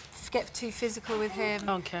of get too physical with him.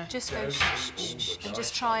 Okay. Just go shh, shh, shh, and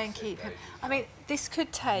just try and keep him. I mean, this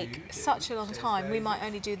could take such a long time. We might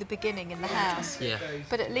only do the beginning in the house. Yeah.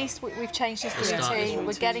 But at least we've changed his routine.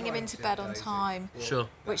 We're getting him into bed on time. Sure.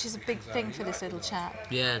 Which is a big thing for this little chap.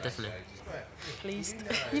 Yeah, definitely. Pleased.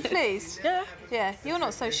 You pleased? Yeah. Yeah, you're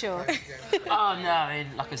not so sure. Oh, no, I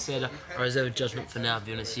mean, like I said, I reserve judgment for now, to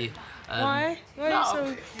be honest with you. Why? Why are you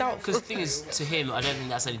so doubtful? Because the thing is, to him, I don't think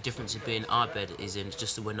that's any different to being our bed is in. It's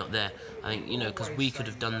just that we're not there. I think, you know, because we could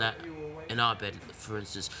have done that in our bed, for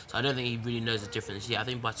instance. So I don't think he really knows the difference. Yeah, I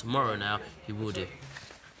think by tomorrow now, he will do.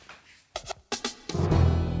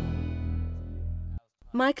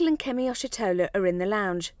 Michael and Kemi Oshitola are in the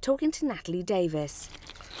lounge, talking to Natalie Davis.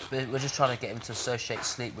 We're just trying to get him to associate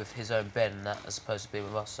sleep with his own bed and that as opposed to being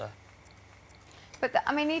with us, so... But,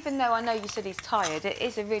 I mean, even though I know you said he's tired,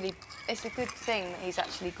 it's a good thing that he's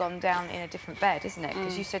actually gone down in a different bed, isn't it?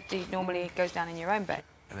 Because you said he normally goes down in your own bed.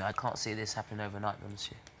 I mean, I can't see this happening overnight, to be honest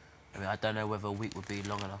with you. I mean, I don't know whether a week would be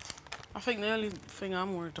long enough. I think the only thing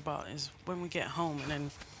I'm worried about is when we get home and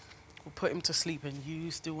then we'll put him to sleep and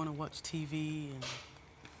you still want to watch TV and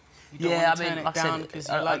you don't want to turn it down because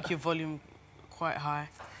you like your volume quite high.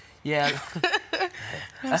 Yeah.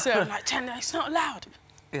 So I'm like, Tanya, it's not loud.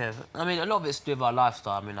 Yeah, I mean, a lot of it's to do with our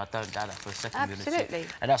lifestyle. I mean, I don't doubt that for a second. Absolutely.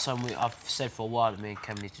 And that's something I've said for a while that me and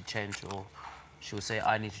Kemi need to change, or she will say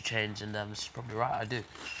I need to change, and she's probably right, I do.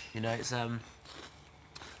 You know, it's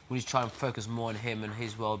we need to try and focus more on him and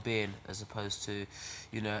his well-being as opposed to,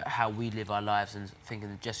 you know, how we live our lives and thinking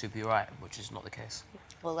that Jess would be right, which is not the case.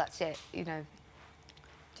 Well, that's it, you know.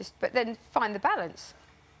 But then find the balance.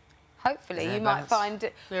 Hopefully, you might find...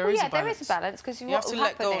 There is a balance. There is a balance, because you have to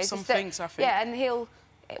let go of some things, I think. Yeah, and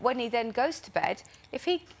when he then goes to bed,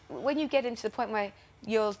 when you get him to the point where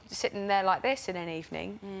you're sitting there like this in an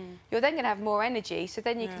evening, you're then going to have more energy, so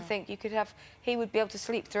then you can think he would be able to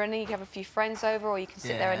sleep through, and then you can have a few friends over, or you can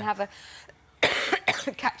sit there and have a...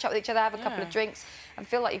 catch up with each other, have a couple of drinks, and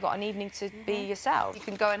feel like you've got an evening to be yourself. You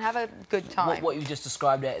can go and have a good time. What you just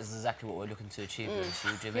described there is exactly what we're looking to achieve.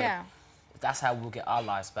 Yeah. That's how we'll get our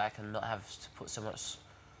lives back and not have to put so much...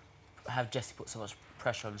 have Jessie put so much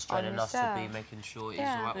pressure and strain on us to be making sure he's all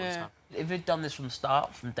right all the time. If we'd done this from the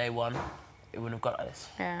start, from day one, it wouldn't have got like this.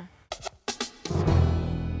 Yeah.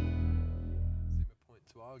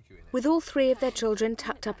 With all three of their children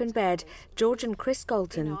tucked up in bed, George and Chris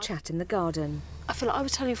Galton chat in the garden. I feel like I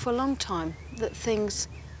was telling you for a long time that things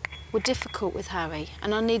were difficult with Harry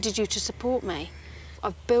and I needed you to support me.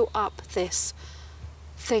 I've built up this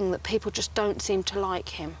thing that people just don't seem to like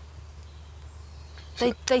him.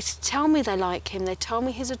 They tell me they like him, they tell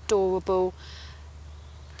me he's adorable,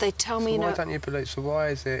 they tell me, why don't you believe, so why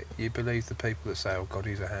is it you believe the people that say, oh God,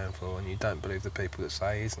 he's a handful, and you don't believe the people that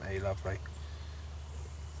say, isn't he lovely?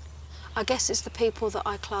 I guess it's the people that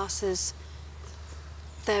I class as,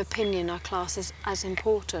 their opinion I class as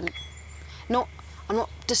important. I'm not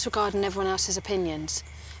disregarding everyone else's opinions,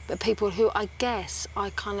 but people who I guess I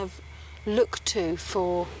kind of look to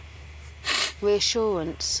for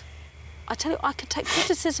reassurance. I tell you, I could take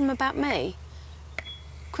criticism about me.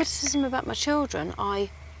 Criticism about my children I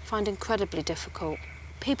find incredibly difficult.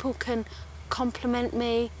 People can compliment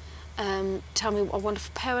me, tell me what a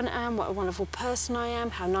wonderful parent I am, what a wonderful person I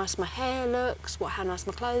am, how nice my hair looks, how nice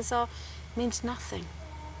my clothes are. It means nothing.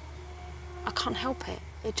 I can't help it.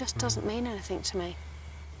 It just doesn't mean anything to me.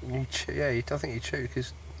 I think you choose,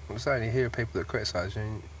 because I'm saying you hear people that criticise you,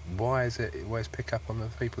 and why is it you always pick up on the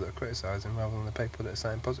people that are criticising rather than the people that are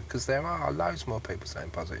saying positive? Because there are loads more people saying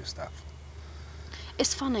positive stuff.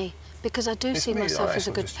 It's funny, because I do see myself as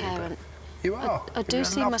a good parent. You are. I do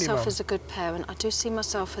see myself as a good parent. I do see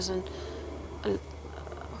myself as I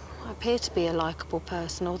appear to be a likeable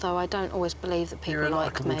person, although I don't always believe that people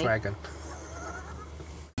like me. You're a likeable dragon.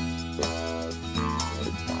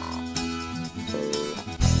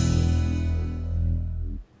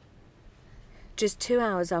 Just 2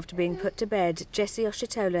 hours after being put to bed, Jessie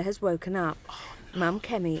Oshitola has woken up. Mum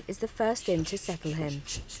Kemi is the first in to settle him.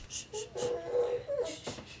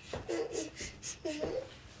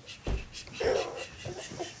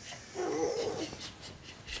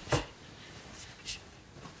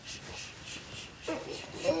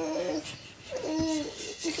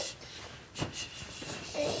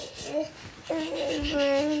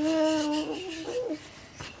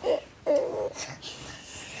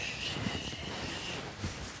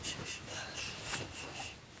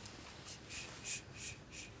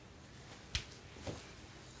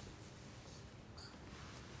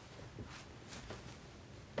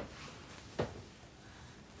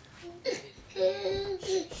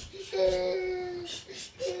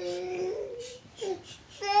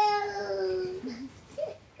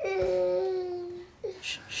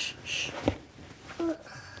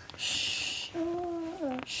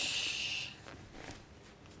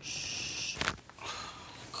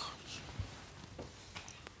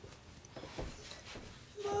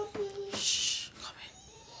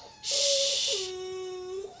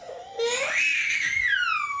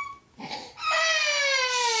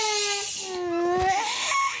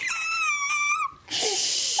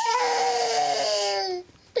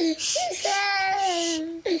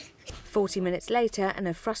 40 minutes later, and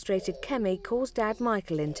a frustrated Kemi calls Dad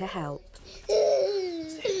Michael in to help.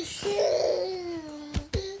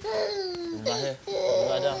 Lie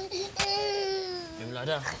down. You lie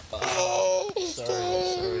down. Oh,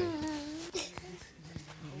 sorry.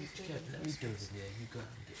 Let me do it. Yeah, you go.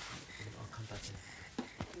 I'll come back in.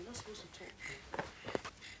 You're not supposed to talk.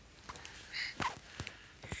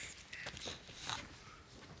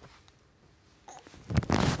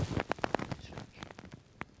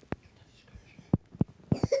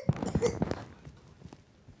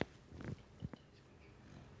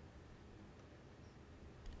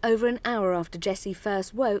 Over an hour after Jessie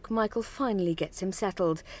first woke, Michael finally gets him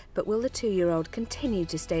settled. But will the 2-year-old continue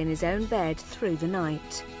to stay in his own bed through the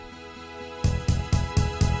night?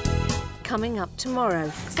 Coming up tomorrow.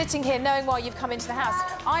 Sitting here knowing why you've come into the house,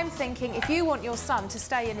 I'm thinking if you want your son to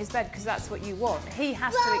stay in his bed because that's what you want, he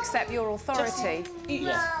has to accept your authority.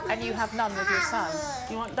 Yeah. And you have none with your son.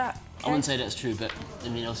 You want that? I wouldn't say that's true, but I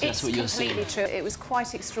mean, obviously that's what you're seeing. It's completely true. It was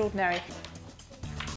quite extraordinary.